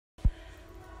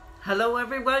Hello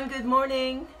everyone, good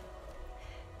morning.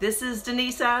 This is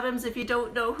Denise Adams. If you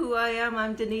don't know who I am,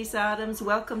 I'm Denise Adams.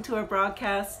 Welcome to our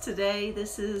broadcast today.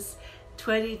 This is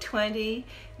 2020,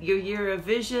 your year of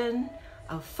vision,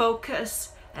 of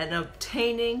focus, and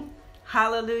obtaining.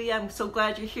 Hallelujah. I'm so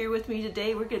glad you're here with me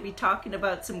today. We're going to be talking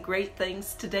about some great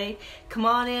things today. Come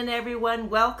on in, everyone.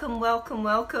 Welcome, welcome,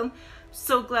 welcome.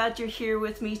 So glad you're here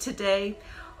with me today.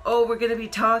 Oh, we're going to be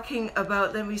talking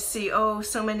about, let me see,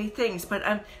 so many things.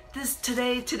 But this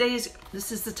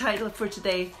is the title for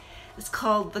today. It's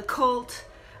called The Colt,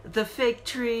 the Fig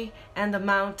Tree, and the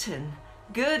Mountain.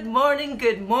 Good morning,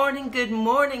 good morning, good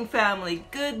morning, family.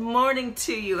 Good morning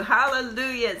to you.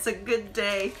 Hallelujah. It's a good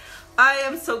day. I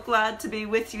am so glad to be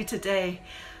with you today.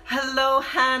 Hello,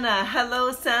 Hannah.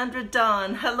 Hello, Sandra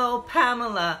Dawn. Hello,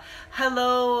 Pamela.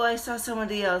 Hello, I saw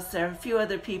somebody else there, a few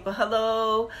other people.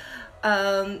 Hello,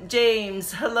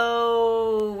 James.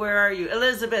 Hello, where are you?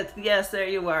 Elizabeth. Yes, there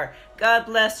you are. God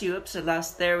bless you. Oops, I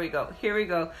lost. There we go. Here we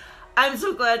go. I'm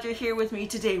so glad you're here with me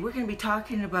today. We're going to be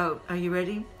talking about, are you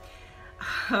ready?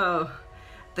 Oh,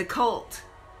 the colt.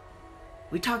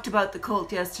 We talked about the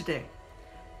colt yesterday.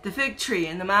 The fig tree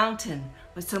and the mountain,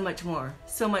 but so much more.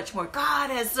 So much more. God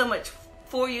has so much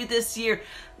for you this year.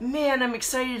 Man, I'm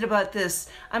excited about this.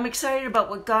 I'm excited about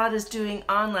what God is doing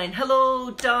online.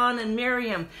 Hello, Dawn and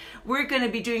Miriam. We're going to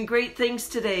be doing great things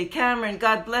today. Cameron,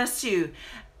 God bless you.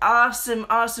 Awesome,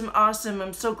 awesome, awesome.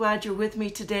 I'm so glad you're with me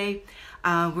today.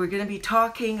 We're going to be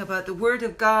talking about the Word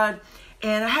of God.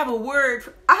 And I have a word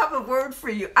for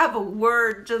you. I have a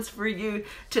word just for you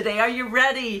today. Are you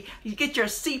ready? You get your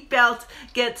seatbelt,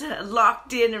 get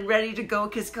locked in and ready to go,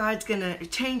 because God's going to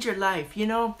change your life. You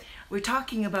know, we're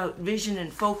talking about vision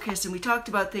and focus, and we talked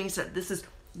about things that this is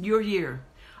your year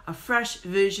of fresh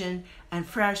vision and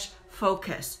fresh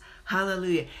focus.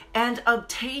 Hallelujah. And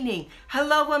obtaining.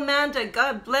 Hello, Amanda.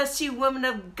 God bless you, woman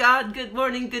of God. Good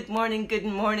morning, good morning, good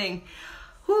morning.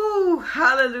 Woo,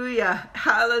 hallelujah,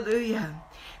 hallelujah.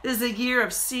 This is a year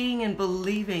of seeing and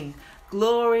believing.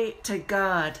 Glory to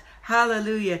God.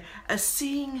 Hallelujah. A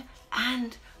seeing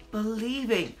and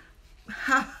believing.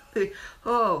 Hallelujah.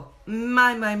 Oh,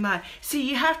 my. See,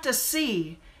 you have to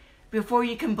see before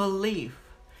you can believe.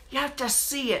 You have to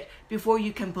see it before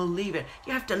you can believe it.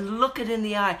 You have to look it in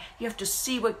the eye. You have to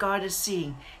see what God is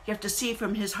seeing. You have to see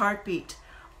from his heartbeat.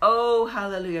 Oh,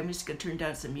 hallelujah. I'm just going to turn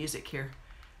down some music here.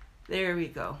 There we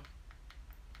go.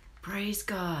 Praise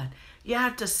God. You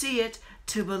have to see it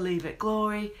to believe it.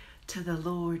 Glory to the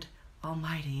Lord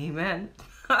Almighty. Amen.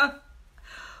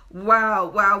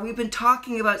 Wow. We've been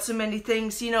talking about so many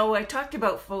things. You know, I talked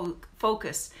about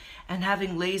focus and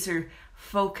having laser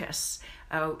focus.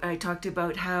 I talked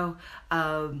about how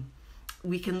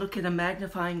we can look at a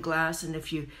magnifying glass, and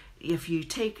if you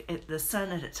take the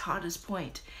sun at its hottest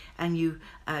point and you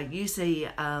use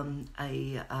a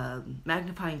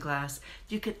magnifying glass,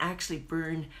 you can actually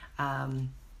burn.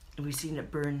 We've seen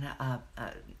it burn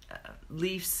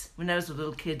leaves. When I was a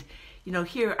little kid, you know,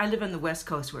 here I live on the West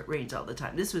Coast where it rains all the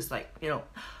time. This was like, you know,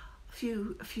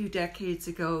 a few decades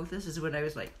ago. This is when I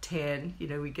was like 10. You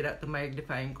know, we get out the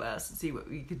magnifying glass and see what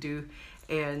we could do,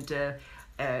 and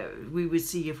we would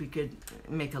see if we could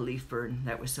make a leaf burn.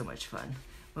 That was so much fun.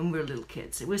 When we were little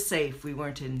kids, it was safe. We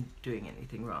weren't doing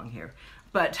anything wrong here.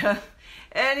 But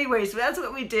anyways, that's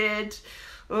what we did.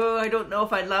 Oh, I don't know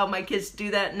if I'd allow my kids to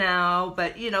do that now,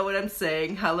 but you know what I'm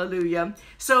saying. Hallelujah.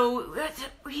 So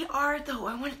we are, though.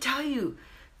 I want to tell you,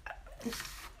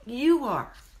 you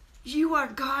are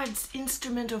God's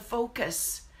instrument of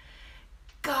focus.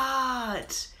 God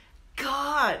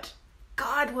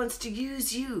wants to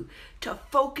use you to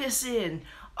focus in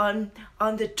on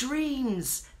the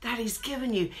dreams that he's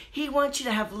given you. He wants you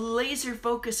to have laser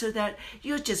focus so that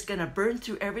you're just going to burn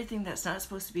through everything that's not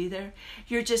supposed to be there.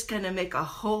 You're just going to make a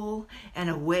hole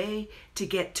and a way to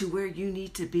get to where you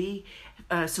need to be,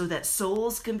 so that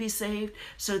souls can be saved,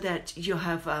 so that you'll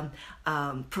have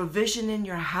provision in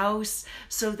your house,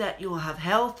 so that you'll have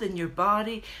health in your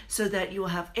body, so that you'll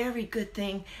have every good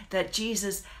thing that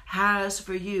Jesus has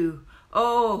for you.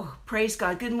 Oh, praise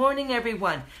God. Good morning,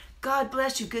 everyone. God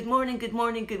bless you. Good morning, good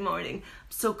morning, good morning. I'm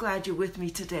so glad you're with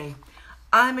me today.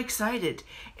 I'm excited.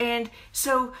 And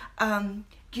so,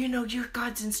 you know, you're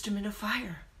God's instrument of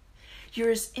fire. You're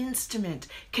his instrument.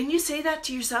 Can you say that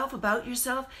to yourself, about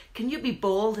yourself? Can you be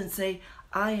bold and say,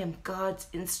 I am God's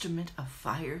instrument of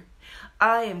fire?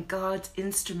 I am God's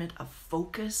instrument of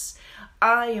focus.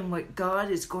 I am what God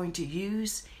is going to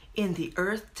use in the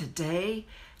earth today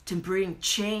to bring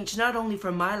change, not only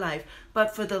for my life,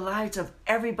 but for the lives of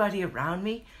everybody around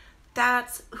me.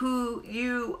 That's who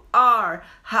you are.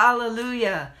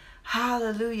 Hallelujah.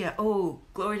 Hallelujah. Oh,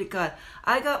 glory to God.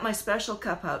 I got my special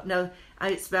cup out. Now,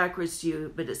 it's backwards to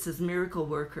you, but it says Miracle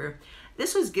Worker.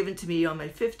 This was given to me on my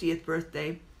 50th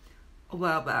birthday a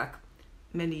while back,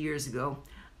 many years ago,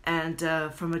 and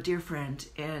from a dear friend.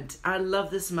 And I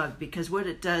love this mug because what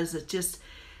it does, it just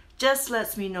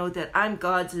lets me know that I'm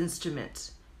God's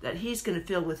instrument, that he's going to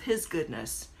fill with his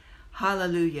goodness.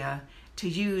 Hallelujah. To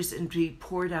use and be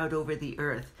poured out over the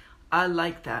earth. I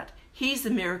like that. He's the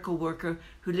miracle worker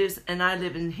who lives, and I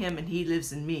live in him, and he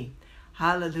lives in me.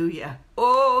 Hallelujah.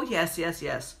 Oh, yes, yes,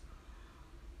 yes.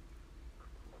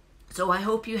 So I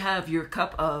hope you have your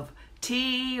cup of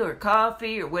tea or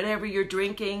coffee or whatever you're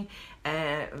drinking,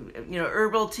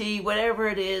 herbal tea, whatever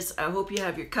it is. I hope you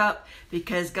have your cup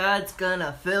because God's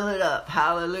gonna fill it up.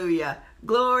 Hallelujah.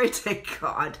 Glory to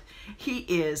God. He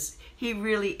is. He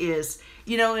really is.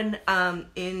 You know,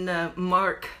 in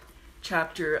Mark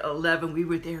chapter 11, we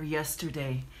were there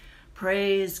yesterday.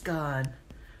 Praise God.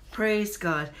 Praise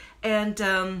God. And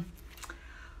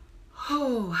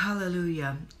oh,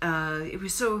 hallelujah.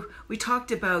 We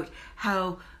talked about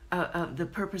how the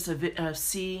purpose of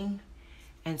seeing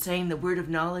and saying the word of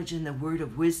knowledge and the word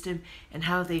of wisdom, and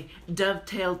how they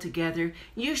dovetail together.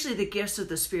 Usually the gifts of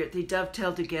the Spirit, they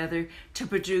dovetail together to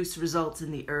produce results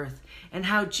in the earth. And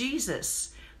how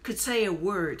Jesus could say a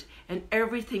word and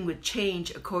everything would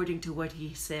change according to what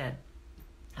he said.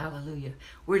 Hallelujah.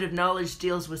 Word of knowledge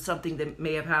deals with something that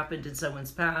may have happened in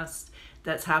someone's past,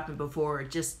 that's happened before,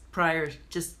 just prior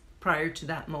to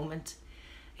that moment.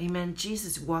 Amen.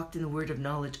 Jesus walked in the word of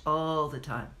knowledge all the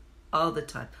time.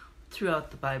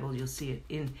 Throughout the Bible, you'll see it.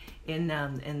 If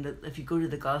you go to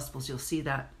the Gospels, you'll see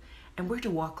that. And we're to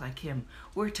walk like him.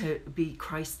 We're to be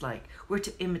Christ-like. We're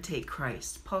to imitate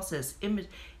Christ. Paul says,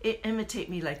 imitate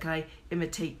me like I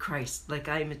imitate Christ, like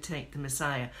I imitate the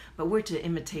Messiah. But we're to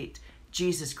imitate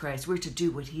Jesus Christ. We're to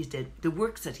do what he did. The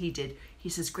works that he did. He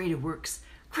says, greater works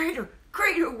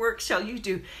shall you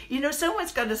do. You know,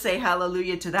 someone's got to say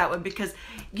hallelujah to that one, because,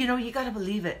 you know, you got to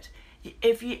believe it.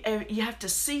 If you have to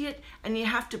see it and you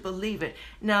have to believe it.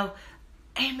 Now,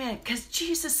 amen, because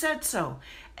Jesus said so.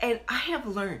 And I have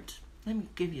learned, let me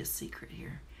give you a secret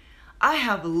here. I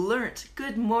have learned,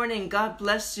 good morning, God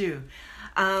bless you.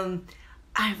 I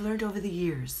have learned over the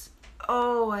years,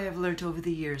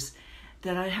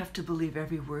 that I have to believe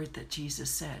every word that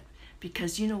Jesus said.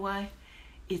 Because you know why?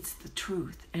 It's the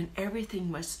truth, and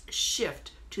everything must shift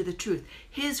to the truth.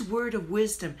 His word of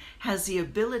wisdom has the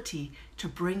ability to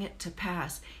bring it to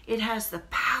pass. It has the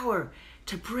power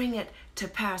to bring it to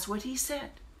pass. What he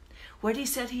said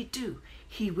he'd do,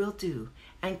 he will do,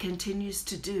 and continues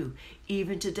to do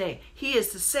even today. He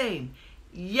is the same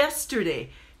yesterday,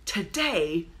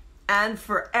 today, and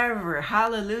forever.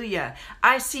 Hallelujah.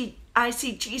 I see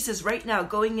Jesus right now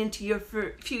going into your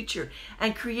future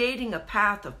and creating a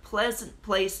path of pleasant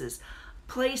places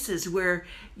where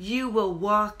you will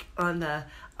walk on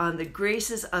the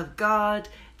graces of God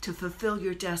to fulfill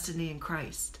your destiny in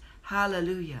Christ.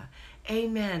 Hallelujah.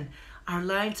 Amen. Our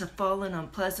lines have fallen on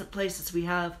pleasant places. We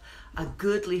have a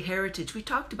goodly heritage. We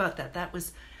talked about that. That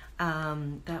was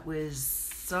Psalm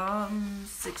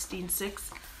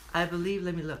 16:6, I believe.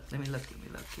 Let me look here.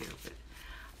 But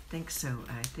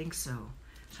I think so.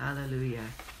 Hallelujah.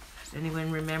 Does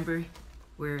anyone remember?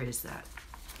 Where is that?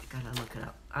 I gotta look it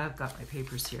up. I've got my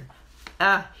papers here.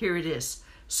 Here it is.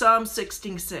 Psalm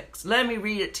 16:6. Let me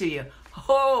read it to you.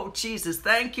 Oh, Jesus.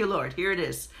 Thank you, Lord. Here it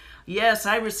is. Yes,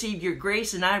 I receive your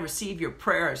grace and I receive your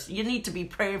prayers. You need to be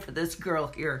praying for this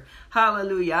girl here.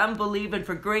 Hallelujah. I'm believing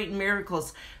for great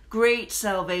miracles, great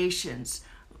salvations.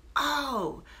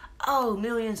 Oh,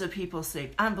 millions of people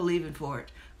saved. I'm believing for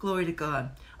it. Glory to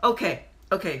God. Okay,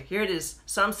 here it is.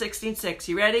 Psalm 16:6.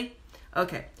 You ready?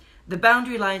 Okay. The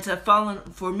boundary lines have fallen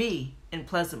for me in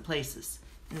pleasant places.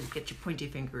 And get your pointy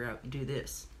finger out and do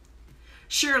this.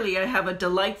 Surely I have a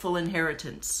delightful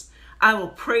inheritance. I will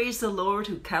praise the Lord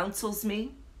who counsels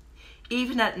me.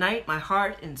 Even at night my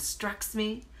heart instructs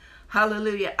me.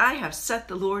 Hallelujah. I have set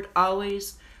the Lord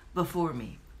always before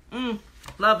me.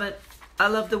 Love it. I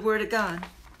love the word of God.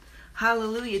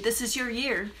 Hallelujah. This is your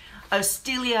year of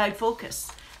steely-eyed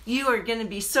focus. You are going to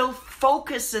be so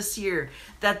focused this year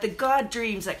that the God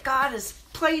dreams that God has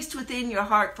placed within your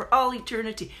heart for all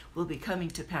eternity will be coming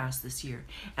to pass this year.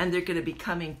 And they're going to be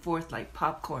coming forth like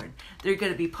popcorn. They're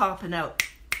going to be popping out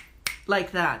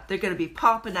like that. They're going to be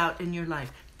popping out in your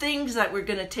life. Things that were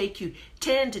going to take you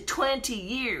 10 to 20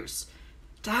 years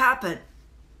to happen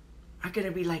are going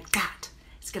to be like that.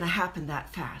 It's going to happen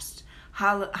that fast.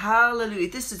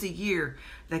 Hallelujah. This is a year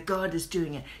that God is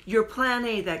doing it. Your plan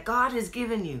A that God has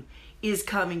given you is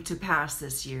coming to pass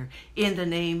this year in the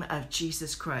name of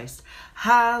Jesus Christ.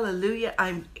 Hallelujah.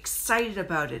 I'm excited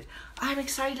about it. I'm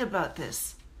excited about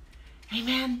this.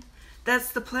 Amen.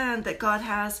 That's the plan that God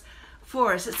has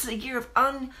for us. It's a year of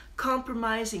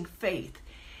uncompromising faith.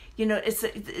 You know, it's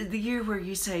the year where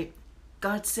you say,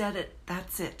 God said it,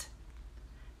 that's it.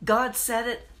 God said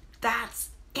it, that's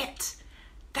it.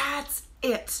 That's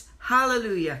it.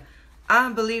 Hallelujah.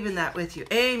 I'm believing that with you.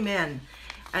 Amen.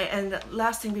 And the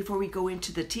last thing before we go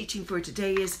into the teaching for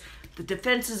today is the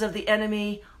defenses of the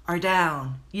enemy are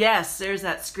down. Yes, there's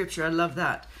that scripture. I love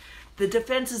that. The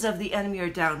defenses of the enemy are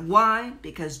down. Why?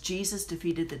 Because Jesus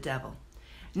defeated the devil.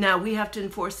 Now we have to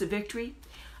enforce the victory.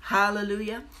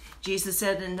 Hallelujah. Jesus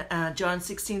said in John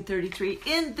 16:33,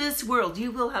 in this world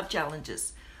you will have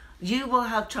challenges. You will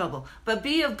have trouble. But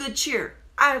be of good cheer.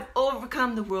 I have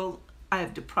overcome the world. I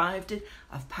have deprived it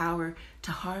of power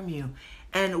to harm you.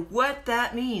 And what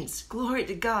that means, glory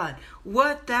to God,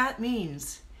 what that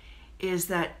means is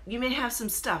that you may have some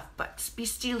stuff, but be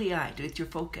steely-eyed with your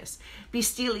focus. Be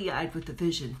steely-eyed with the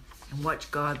vision and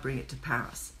watch God bring it to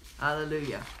pass.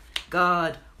 Hallelujah.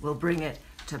 God will bring it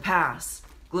to pass.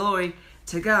 Glory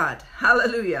to God.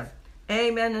 Hallelujah.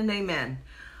 Amen and amen.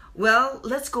 Well,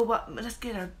 let's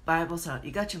get our Bibles out.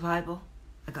 You got your Bible?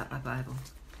 I got my Bible.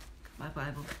 My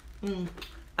Bible.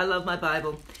 I love my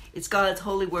Bible. It's God's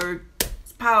holy word.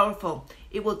 It's powerful.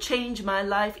 It will change my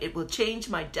life. It will change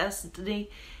my destiny.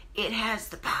 It has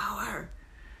the power.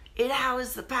 It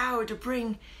has the power to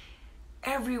bring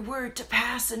every word to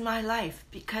pass in my life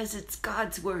because it's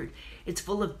God's word. It's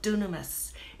full of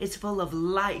dunamis. It's full of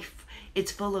life.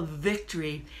 It's full of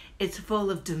victory. It's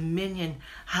full of dominion.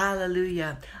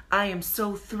 Hallelujah. I am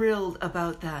so thrilled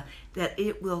about that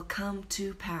it will come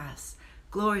to pass.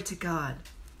 Glory to God.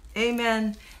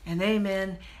 Amen and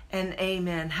amen and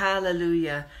amen.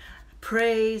 Hallelujah.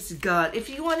 Praise God. If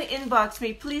you want to inbox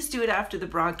me, please do it after the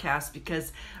broadcast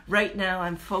because right now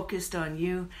I'm focused on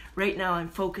you. Right now I'm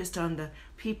focused on the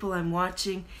people I'm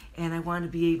watching and I want to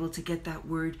be able to get that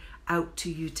word out to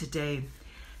you today.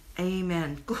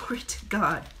 Amen. Glory to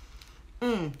God.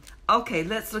 Okay,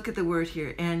 let's look at the word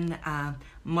here in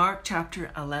Mark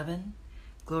chapter 11.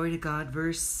 Glory to God.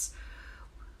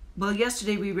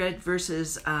 Yesterday we read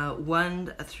verses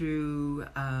 1 through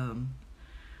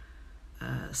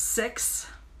 6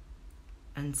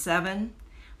 and 7.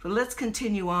 But let's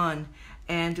continue on.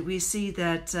 And we see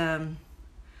that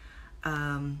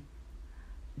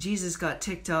Jesus got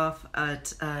ticked off at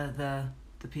the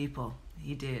people.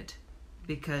 He did.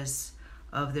 Because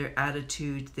of their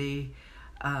attitude. He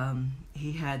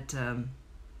had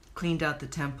cleaned out the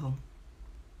temple.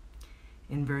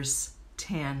 In verse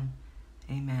 10.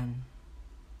 Amen.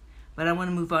 But I want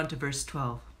to move on to verse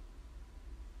 12.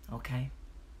 Okay.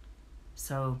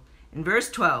 So, in verse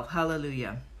 12,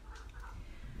 hallelujah.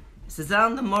 It says,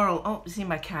 on the morrow, oh, see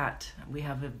my cat.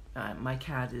 My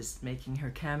cat is making her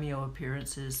cameo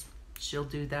appearances. She'll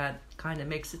do that. Kind of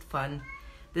makes it fun.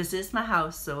 This is my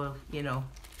house, so,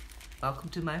 welcome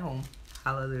to my home.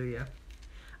 Hallelujah.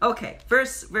 Okay,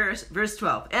 verse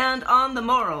 12. And on the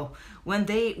morrow, when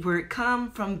they were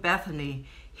come from Bethany,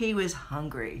 he was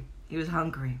hungry.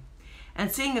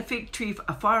 And seeing a fig tree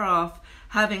afar off,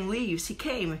 having leaves, he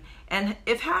came, and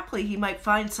if haply he might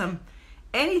find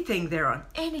anything thereon.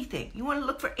 Anything. You want to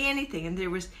look for anything. And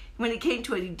when he came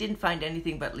to it, he didn't find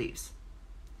anything but leaves.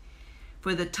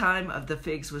 For the time of the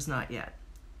figs was not yet.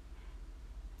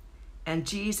 And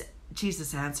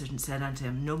Jesus answered and said unto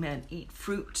him, no man eat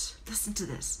fruit. Listen to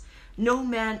this. No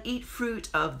man eat fruit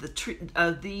of the tree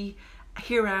of the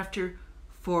hereafter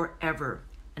forever.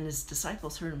 And his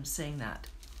disciples heard him saying that.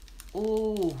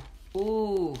 Oh,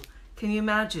 can you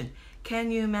imagine?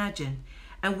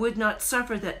 And would not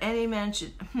suffer that any man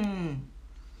should, hang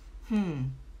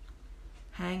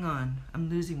on. I'm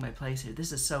losing my place here.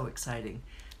 This is so exciting.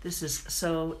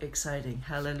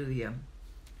 Hallelujah.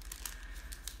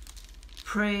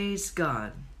 Praise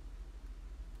God.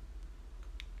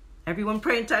 Everyone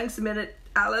pray in tongues a minute.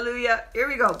 Hallelujah. Here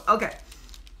we go. Okay.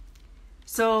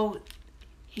 So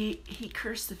he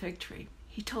cursed the fig tree.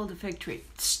 He told the fig tree,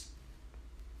 this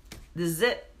is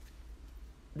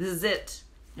it.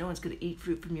 No one's going to eat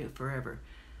fruit from you forever.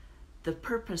 The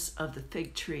purpose of the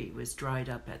fig tree was dried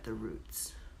up at the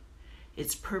roots.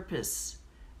 Its purpose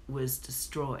was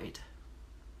destroyed.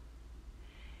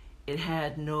 It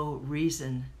had no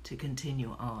reason to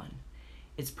continue on.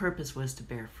 Its purpose was to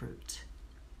bear fruit.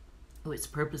 Its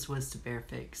purpose was to bear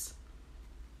figs.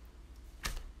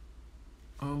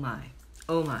 Oh my.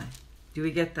 Do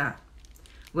we get that?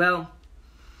 Well,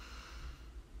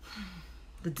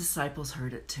 the disciples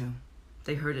heard it too.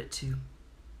 They heard it too.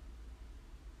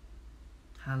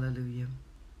 Hallelujah.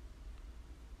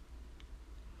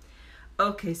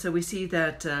 Okay, so we see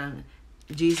that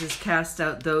Jesus cast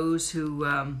out those who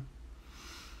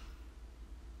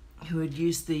had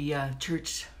used the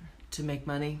church to make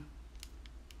money,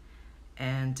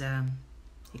 and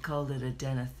he called it a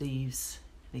den of thieves.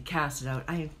 And he cast it out.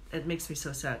 It makes me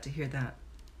so sad to hear that.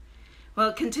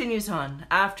 Well, it continues on.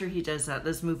 After he does that,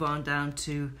 let's move on down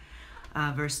to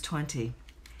verse 20.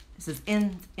 It says,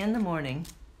 in the morning,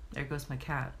 there goes my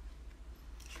cat.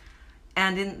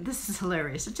 And this is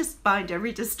hilarious. So just bind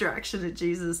every distraction in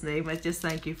Jesus' name. I just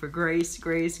thank you for grace,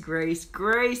 grace, grace,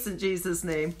 grace in Jesus'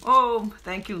 name. Oh,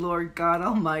 thank you, Lord God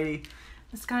Almighty.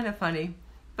 It's kind of funny,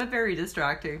 but very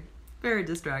distracting. Very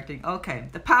distracting. Okay,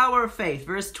 the power of faith,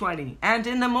 verse 20. And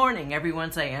in the morning,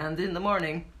 everyone say, and in the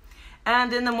morning.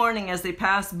 And in the morning, as they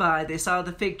passed by, they saw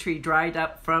the fig tree dried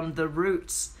up from the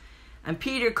roots. And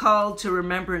Peter called to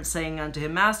remembrance, saying unto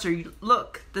him, Master,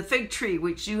 look, the fig tree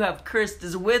which you have cursed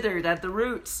is withered at the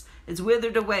roots. It's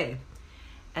withered away.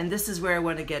 And this is where I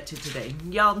want to get to today.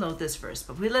 Y'all know this verse,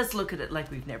 but let's look at it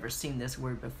like we've never seen this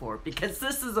word before, because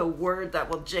this is a word that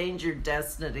will change your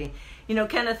destiny. You know,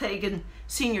 Kenneth Hagin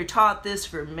Sr. taught this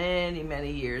for many,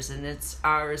 many years, and it's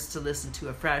ours to listen to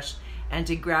afresh and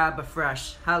to grab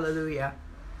afresh. Hallelujah.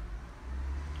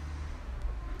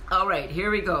 All right,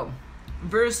 here we go.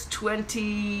 Verse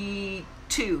 22.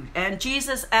 And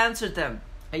Jesus answered them.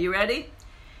 Are you ready?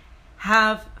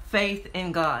 Have faith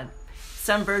in God.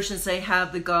 Some versions say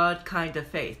have the God kind of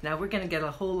faith. Now we're going to get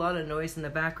a whole lot of noise in the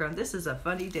background. This is a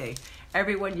funny day.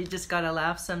 Everyone, you just got to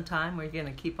laugh sometime. We're going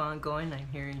to keep on going. I'm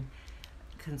hearing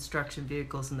construction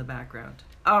vehicles in the background.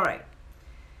 All right.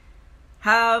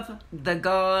 Have the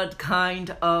God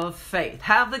kind of faith.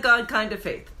 Have the God kind of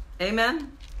faith.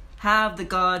 Amen? Have the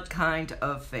God kind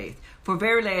of faith. For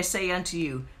verily I say unto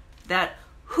you, that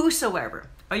whosoever,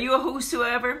 are you a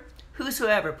whosoever?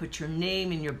 Whosoever, put your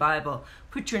name in your Bible.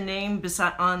 Put your name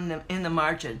in the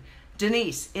margin.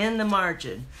 Denise, in the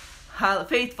margin.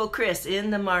 Faithful Chris, in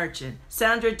the margin.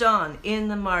 Sandra Dawn, in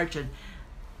the margin.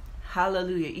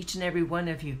 Hallelujah, each and every one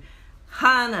of you.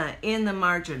 Hannah, in the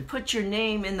margin. Put your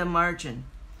name in the margin.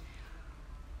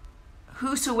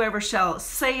 Whosoever shall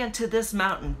say unto this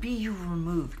mountain, be you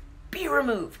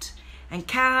removed, and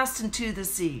cast into the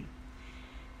sea.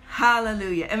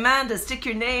 Hallelujah. Amanda, stick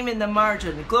your name in the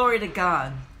margin. Glory to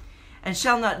God. And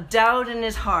shall not doubt in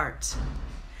his heart,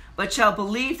 but shall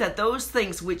believe that those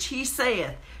things which he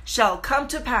saith shall come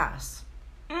to pass.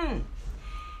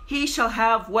 He shall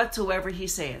have whatsoever he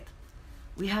saith.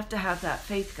 We have to have that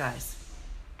faith, guys.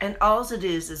 And all it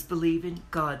is believing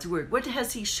God's word. What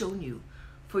has he shown you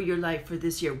for your life for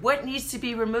this year? What needs to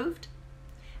be removed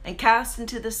and cast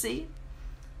into the sea?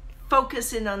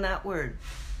 Focus in on that word.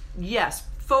 Yes,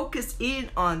 focus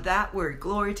in on that word.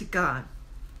 Glory to God.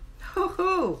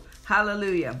 Ho-ho.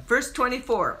 Hallelujah. Verse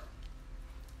 24.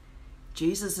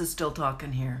 Jesus is still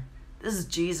talking here. This is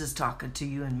Jesus talking to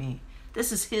you and me.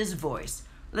 This is his voice.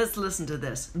 Let's listen to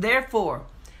this. Therefore,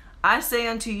 I say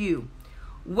unto you,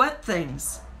 what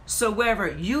things soever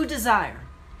you desire,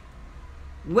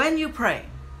 when you pray,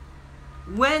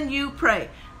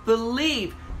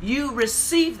 believe you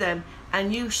receive them,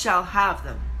 and you shall have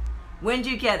them. When do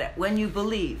you get it? When you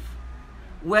believe.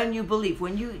 When you believe.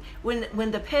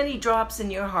 When the penny drops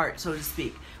in your heart, so to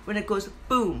speak. When it goes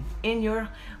boom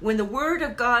when the word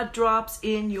of God drops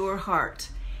in your heart,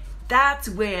 that's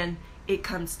when it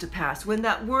comes to pass. When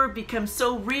that word becomes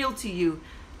so real to you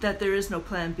that there is no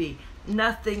plan B.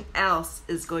 Nothing else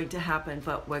is going to happen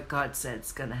but what God said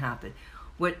is going to happen.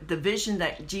 What the vision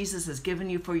that Jesus has given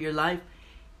you for your life,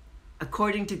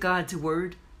 according to God's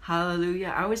word.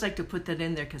 Hallelujah. I always like to put that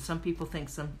in there because some people think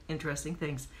some interesting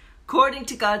things. According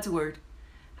to God's word.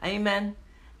 Amen.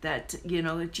 That,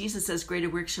 if Jesus says greater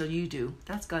work shall you do,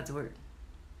 that's God's word.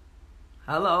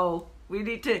 Hello. We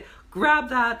need to grab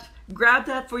that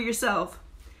for yourself.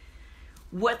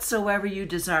 Whatsoever you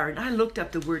desire. And I looked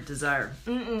up the word desire.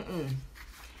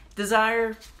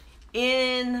 Desire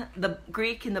in the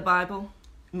Greek, in the Bible,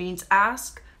 means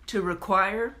ask, to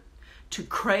require, to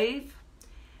crave,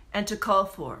 and to call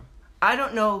for. I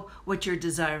don't know what you're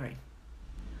desiring.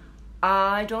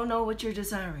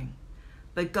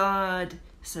 But God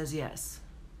says yes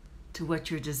to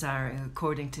what you're desiring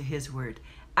according to his word.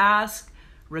 Ask,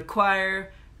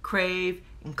 require, crave,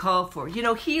 and call for.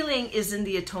 Healing is in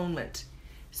the atonement.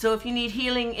 So if you need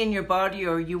healing in your body,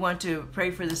 or you want to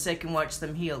pray for the sick and watch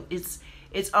them heal, it's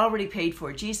already paid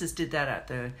for. Jesus did that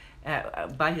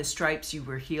by his stripes you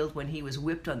were healed. When he was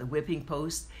whipped on the whipping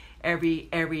post, every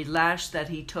lash that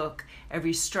he took,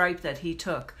 every stripe that he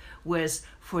took was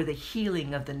for the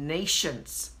healing of the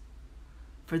nations.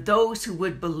 for those who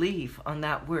would believe on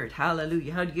that word.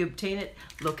 Hallelujah. How do you obtain it?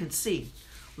 Look and see.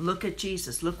 Look at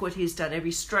Jesus. Look what he's done.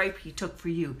 Every stripe he took for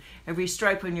you. Every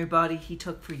stripe on your body he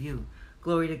took for you.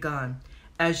 Glory to God.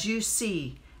 As you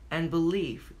see and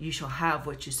believe, you shall have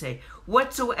what you say.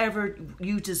 Whatsoever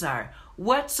you desire.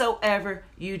 Whatsoever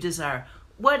you desire.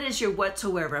 What is your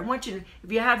whatsoever? I want you to, if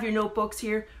you have your notebooks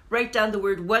here, write down the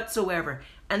word whatsoever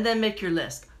and then make your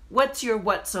list. What's your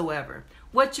whatsoever?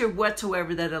 What's your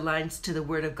whatsoever that aligns to the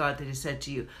word of God that he said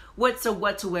to you? What's a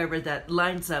whatsoever that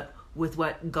lines up with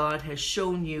what God has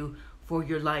shown you for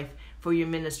your life, for your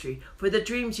ministry, for the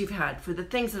dreams you've had, for the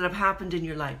things that have happened in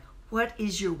your life? What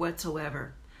is your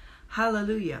whatsoever?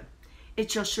 Hallelujah.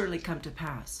 It shall surely come to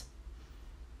pass.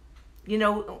 You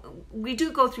know, we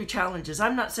do go through challenges.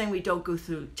 I'm not saying we don't go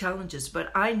through challenges,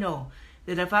 but I know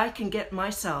that if I can get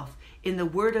myself in the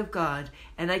Word of God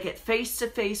and I get face to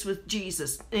face with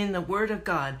Jesus in the Word of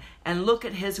God and look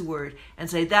at his Word and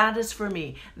say, that is for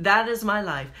me. That is my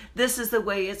life. This is the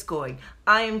way it's going.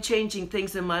 I am changing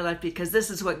things in my life because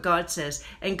this is what God says.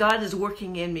 And God is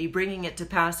working in me, bringing it to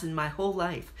pass in my whole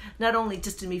life. Not only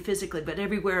just in me physically, but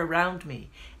everywhere around me.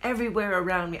 Everywhere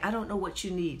around me. I don't know what you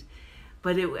need.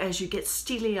 But as you get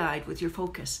steely-eyed with your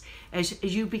focus, as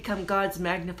you become God's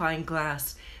magnifying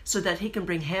glass so that he can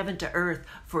bring heaven to earth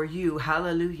for you,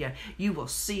 hallelujah, you will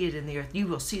see it in the earth. You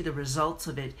will see the results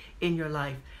of it in your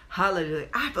life. Hallelujah.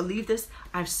 I believe this.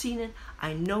 I've seen it.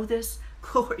 I know this.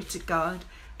 Glory to God.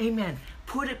 Amen.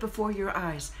 Put it before your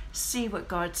eyes. See what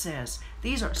God says.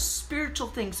 These are spiritual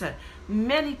things that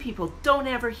many people don't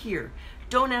ever hear,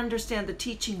 don't understand the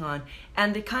teaching on,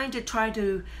 and they kind of try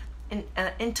to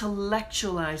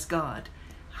intellectualize God.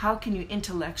 How can you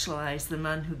intellectualize the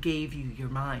man who gave you your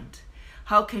mind?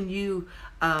 How can you,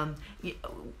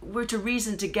 we're to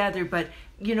reason together, but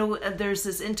you know, there's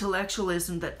this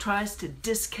intellectualism that tries to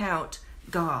discount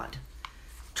God,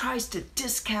 tries to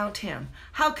discount him.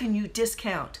 How can you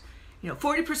discount?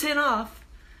 40% off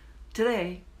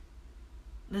today.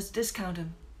 Let's discount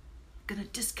him. I'm going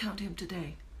to discount him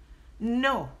today.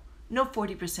 No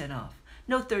 40% off.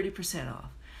 No 30%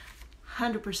 off.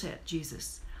 100%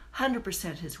 Jesus,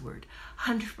 100% his word,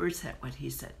 100% what he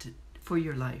said for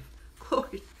your life.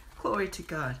 Glory to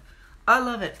God. I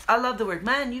love it. I love the word.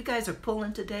 Man, you guys are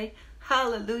pulling today.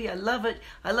 Hallelujah. I love it.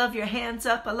 I love your hands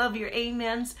up. I love your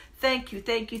amens. Thank you,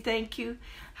 thank you, thank you.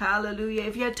 Hallelujah.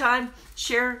 If you had time,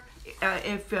 share.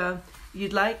 If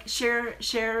you'd like,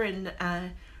 share and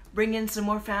bring in some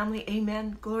more family.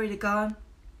 Amen. Glory to God.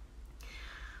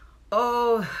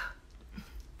 Oh,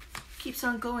 keeps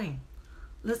on going.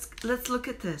 Let's look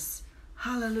at this.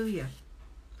 Hallelujah.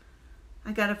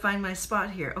 I got to find my spot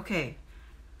here. Okay.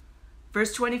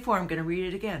 Verse 24, I'm going to read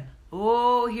it again.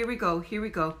 Oh, here we go. Here we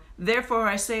go. Therefore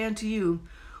I say unto you,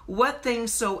 what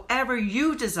things soever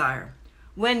you desire,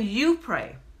 when you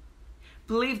pray,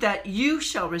 believe that you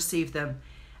shall receive them,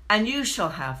 and you shall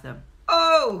have them.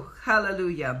 Oh,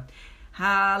 hallelujah.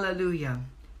 Hallelujah.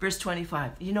 Verse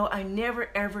 25. I never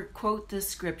ever quote this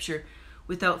scripture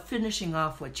without finishing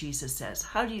off what Jesus says.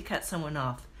 How do you cut someone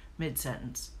off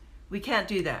mid-sentence? We can't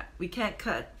do that. We can't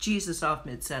cut Jesus off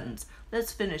mid-sentence.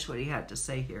 Let's finish what he had to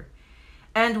say here.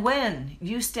 And when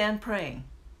you stand praying,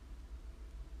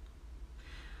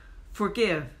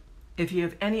 forgive if you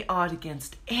have any ought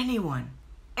against anyone.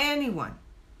 And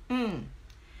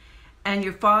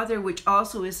your Father which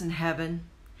also is in heaven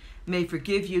may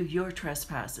forgive you your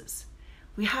trespasses.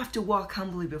 We have to walk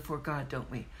humbly before God,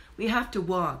 don't we? We have to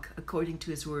walk according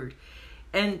to his word.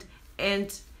 And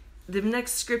the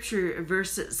next scripture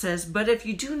verse says, but if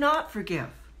you do not forgive,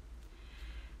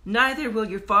 neither will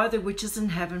your Father which is in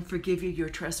heaven forgive you your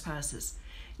trespasses.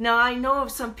 Now I know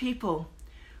of some people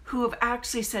who have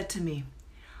actually said to me,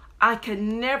 I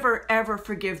can never ever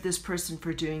forgive this person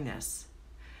for doing this.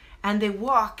 And they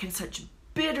walk in such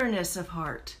bitterness of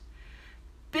heart,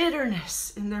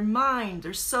 bitterness in their mind,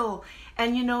 their soul,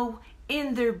 and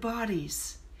in their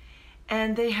bodies.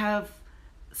 And they have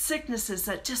sicknesses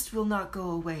that just will not go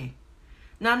away.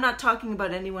 Now, I'm not talking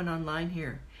about anyone online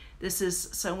here. This is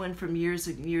someone from years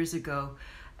and years ago,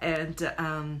 and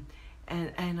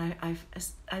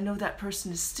I know that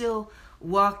person is still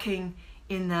walking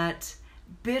in that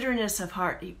bitterness of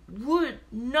heart. He would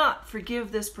not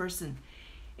forgive this person.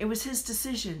 It was his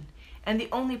decision, and the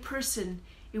only person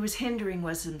it was hindering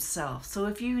was himself. So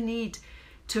if you need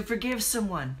to forgive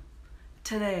someone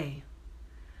today,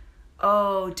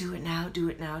 oh, do it now, do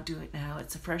it now, do it now.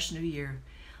 It's a fresh new year.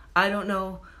 I don't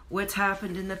know what's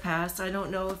happened in the past. I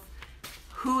don't know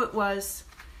who it was.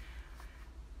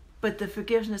 But the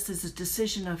forgiveness is a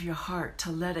decision of your heart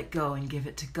to let it go and give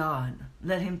it to God.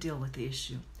 Let him deal with the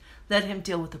issue. Let him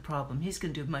deal with the problem. He's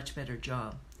going to do a much better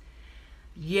job.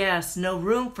 Yes, no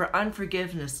room for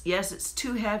unforgiveness. Yes, it's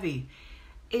too heavy.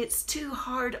 It's too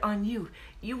hard on you.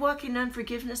 You walk in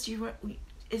unforgiveness,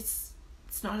 it's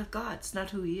not of God. It's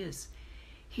not who he is.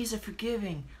 He's a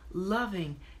forgiving,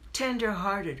 loving,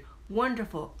 tender-hearted,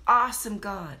 wonderful, awesome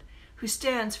God who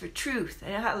stands for truth.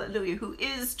 Hallelujah. Who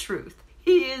is truth.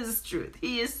 He is truth.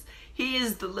 He is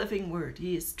the living word.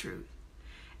 He is truth.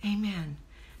 Amen.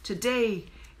 Today,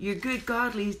 your good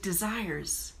godly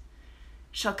desires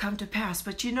shall come to pass.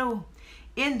 But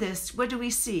in this, what do we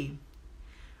see?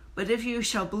 But if you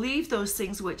shall believe those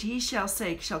things which he shall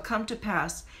say shall come to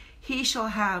pass, he shall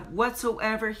have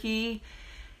whatsoever he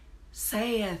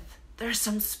saith. There's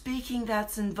some speaking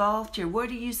that's involved here. What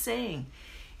are you saying?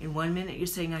 In 1 minute you're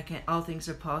saying, I can't, all things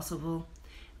are possible.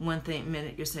 In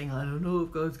minute you're saying, I don't know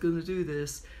if God's going to do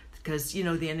this. Because,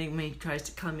 the enemy tries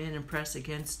to come in and press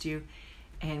against you.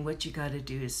 And what you got to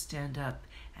do is stand up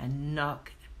and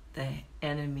knock the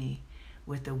enemy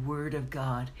with the word of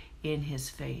God in his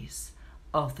face.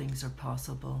 All things are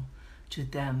possible to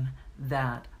them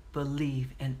that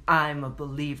believe. And I'm a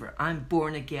believer. I'm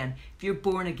born again. If you're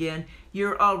born again,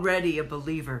 you're already a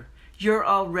believer. You're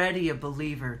already a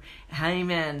believer.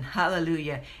 Amen.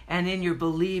 Hallelujah. And in your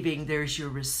believing, there's your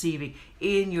receiving.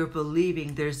 In your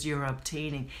believing, there's your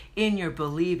obtaining. In your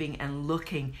believing and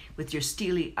looking with your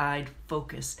steely-eyed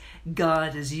focus,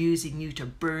 God is using you to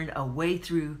burn a way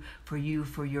through for you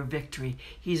for your victory.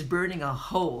 He's burning a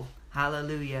hole,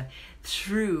 hallelujah,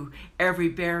 through every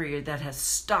barrier that has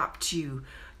stopped you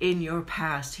in your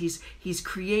past. He's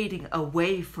creating a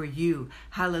way for you.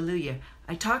 Hallelujah.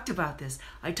 I talked about this.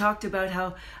 I talked about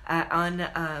how at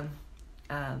a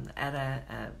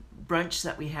brunch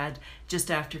that we had just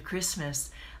after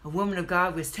Christmas, a woman of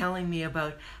God was telling me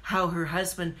about how her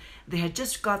husband, they had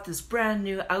just got this brand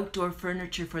new outdoor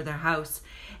furniture for their house,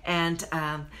 and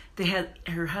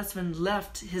her husband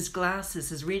left his glasses,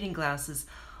 his reading glasses,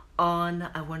 on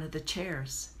one of the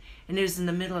chairs. And it was in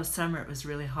the middle of summer. It was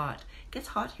really hot. It gets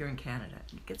hot here in Canada.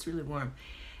 It gets really warm.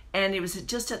 And it was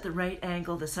just at the right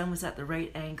angle. The sun was at the right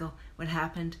angle. What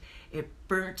happened? It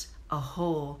burnt a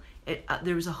hole.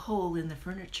 There was a hole in the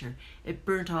furniture. It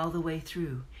burnt all the way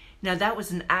through. Now that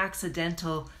was an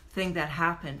accidental thing that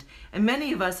happened. And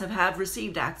many of us have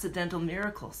received accidental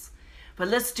miracles. But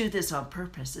let's do this on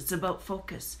purpose. It's about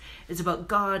focus. It's about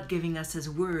God giving us his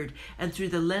word. And through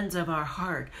the lens of our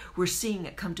heart, we're seeing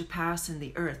it come to pass in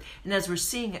the earth. And as we're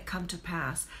seeing it come to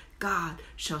pass, God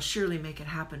shall surely make it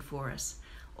happen for us.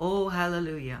 Oh,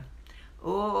 hallelujah.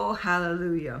 Oh,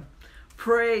 hallelujah.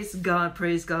 Praise God,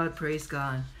 praise God, praise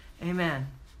God. Amen.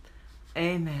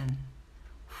 Amen.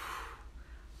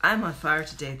 I'm on fire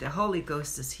today. The Holy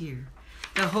Ghost is here.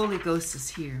 The Holy Ghost is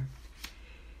here.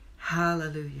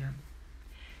 Hallelujah.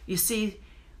 You see,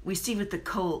 we see with the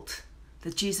Colt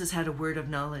that Jesus had a word of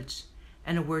knowledge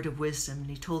and a word of wisdom. And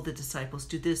he told the disciples,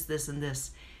 do this, this, and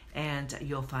this, and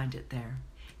you'll find it there.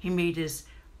 He made his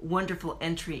wonderful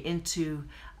entry into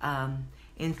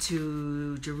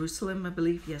Jerusalem, I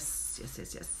believe.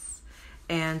 Yes.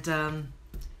 And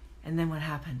then what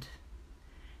happened?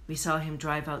 We saw him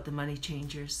drive out the money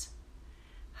changers.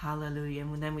 Hallelujah.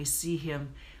 And then we see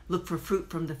him look for fruit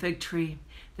from the fig tree.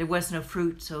 There was no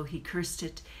fruit, so he cursed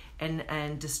it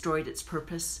and destroyed its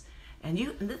purpose. And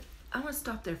I want to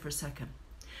stop there for a second.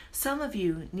 Some of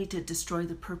you need to destroy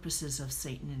the purposes of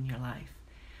Satan in your life.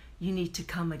 You need to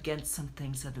come against some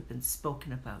things that have been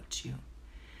spoken about you.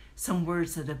 Some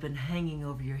words that have been hanging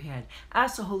over your head.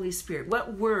 Ask the Holy Spirit,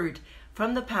 what word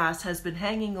from the past has been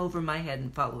hanging over my head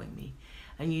and following me?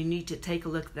 And you need to take a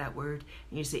look at that word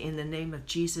and you say, in the name of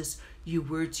Jesus, you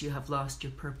words, you have lost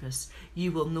your purpose.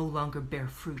 You will no longer bear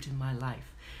fruit in my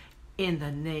life. In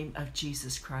the name of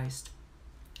Jesus Christ,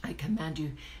 I command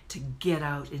you to get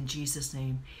out in Jesus'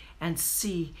 name and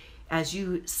see, as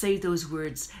you say those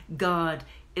words, God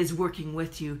is working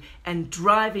with you and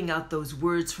driving out those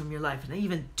words from your life. And I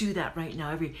even do that right now.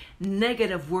 Every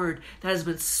negative word that has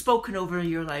been spoken over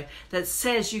your life that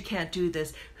says you can't do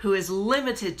this, who has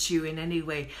limited you in any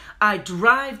way, I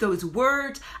drive those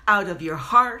words out of your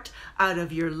heart, out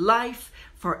of your life,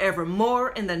 forevermore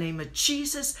in the name of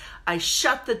Jesus. I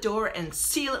shut the door and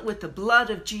seal it with the blood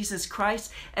of Jesus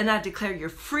Christ, and I declare your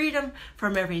freedom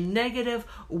from every negative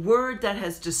word that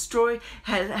has destroyed,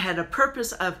 had a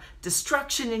purpose of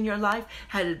destruction in your life,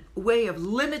 had a way of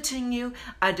limiting you.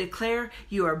 I declare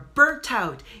you are burnt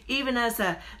out, even as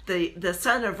the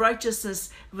Son of Righteousness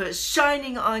was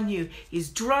shining on you. He's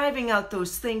driving out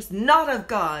those things not of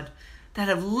God, that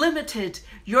have limited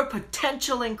your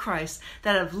potential in Christ,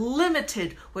 that have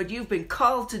limited what you've been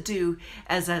called to do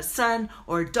as a son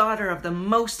or daughter of the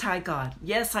Most High God.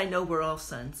 Yes, I know we're all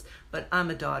sons, but I'm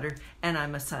a daughter and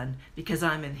I'm a son because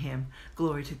I'm in Him.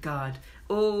 Glory to God.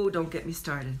 Oh, don't get me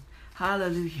started.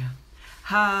 Hallelujah.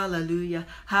 Hallelujah.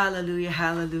 Hallelujah.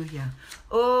 Hallelujah.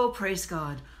 Oh, praise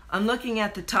God. I'm looking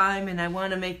at the time and I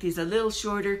want to make these a little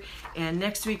shorter, and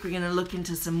next week we're going to look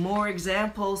into some more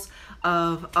examples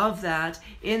of that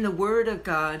in the Word of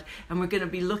God, and we're going to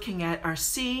be looking at our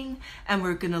seeing, and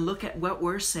we're going to look at what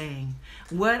we're saying.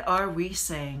 What are we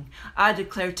saying? I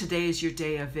declare today is your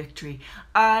day of victory.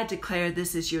 I declare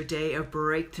this is your day of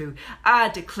breakthrough. I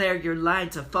declare your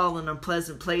lines have fallen on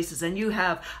pleasant places, and you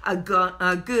have a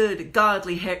good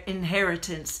godly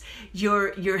inheritance.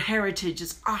 Your heritage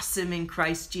is awesome in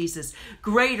Christ Jesus.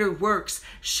 Greater works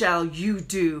shall you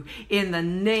do in the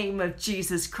name of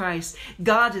Jesus Christ.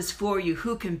 God is for you.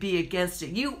 Who can be against it?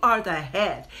 You are the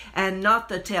head and not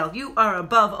the tail. You are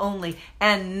above only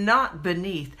and not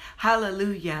beneath.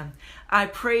 Hallelujah. I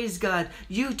praise God.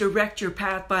 You direct your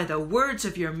path by the words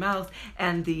of your mouth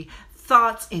and the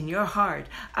thoughts in your heart.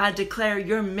 I declare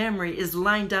your memory is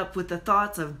lined up with the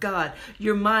thoughts of God.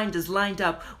 Your mind is lined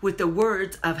up with the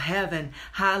words of heaven.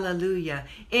 Hallelujah.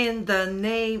 In the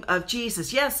name of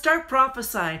Jesus. Yes, start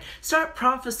prophesying. Start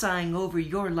prophesying over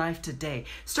your life today.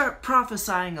 Start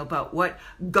prophesying about what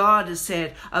God has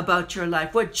said about your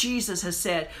life, what Jesus has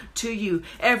said to you.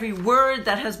 Every word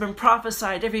that has been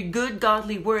prophesied, every good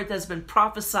godly word that's been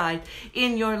prophesied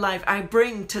in your life, I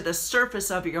bring to the surface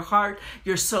of your heart,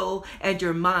 your soul, and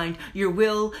your mind, your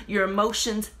will, your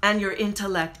emotions, and your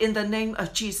intellect. In the name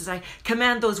of Jesus, I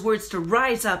command those words to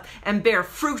rise up and bear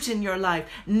fruit in your life.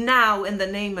 Now in the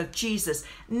name of Jesus.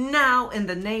 Now in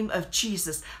the name of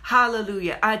Jesus.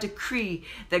 Hallelujah. I decree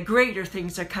that greater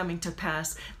things are coming to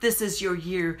pass. This is your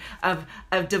year of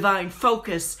divine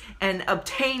focus and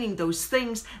obtaining those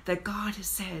things that God has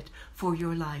said for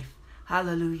your life.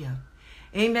 Hallelujah.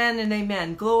 Amen and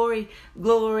amen. Glory,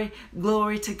 glory,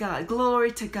 glory to God.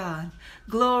 Glory to God.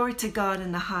 Glory to God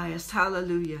in the highest.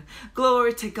 Hallelujah.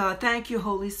 Glory to God. Thank you,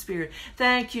 Holy Spirit.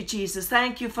 Thank you, Jesus.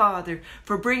 Thank you, Father,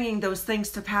 for bringing those things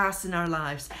to pass in our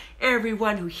lives.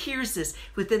 Everyone who hears this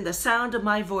within the sound of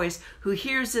my voice, who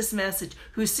hears this message,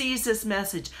 who sees this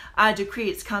message, I decree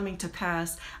it's coming to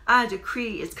pass. I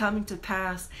decree it's coming to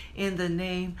pass in the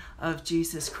name of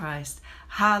Jesus Christ.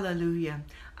 Hallelujah.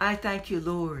 I thank you,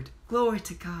 Lord. Glory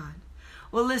to God.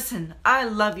 Well, listen, I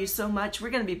love you so much. We're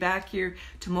going to be back here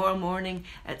tomorrow morning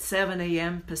at 7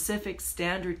 a.m. Pacific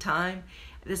Standard Time.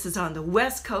 This is on the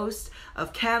west coast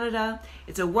of Canada.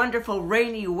 It's a wonderful,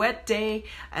 rainy, wet day,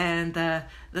 and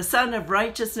the Sun of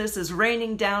Righteousness is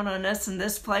raining down on us in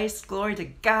this place. Glory to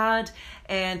God,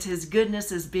 and His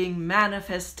goodness is being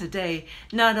manifest today,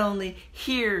 not only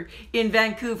here in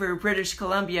Vancouver, British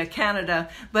Columbia, Canada,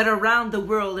 but around the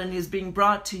world, and is being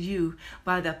brought to you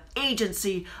by the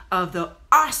agency of the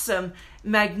awesome,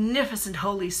 magnificent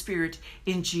Holy Spirit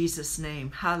in Jesus' name.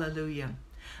 Hallelujah.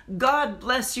 God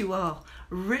bless you all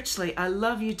richly. I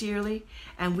love you dearly,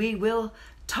 and we will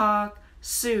talk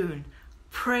soon.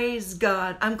 Praise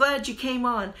God. I'm glad you came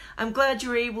on. I'm glad you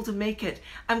were able to make it.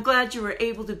 I'm glad you were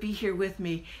able to be here with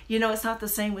me. You know, it's not the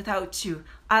same without you.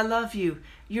 I love you.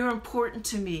 You're important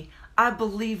to me. I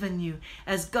believe in you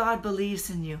as God believes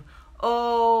in you.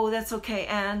 Oh, that's okay,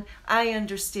 Anne. I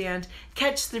understand.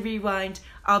 Catch the rewind.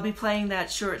 I'll be playing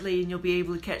that shortly, and you'll be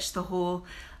able to catch the whole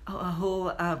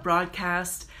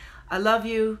broadcast. I love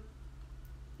you.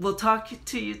 We'll talk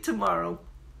to you tomorrow.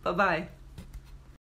 Bye-bye.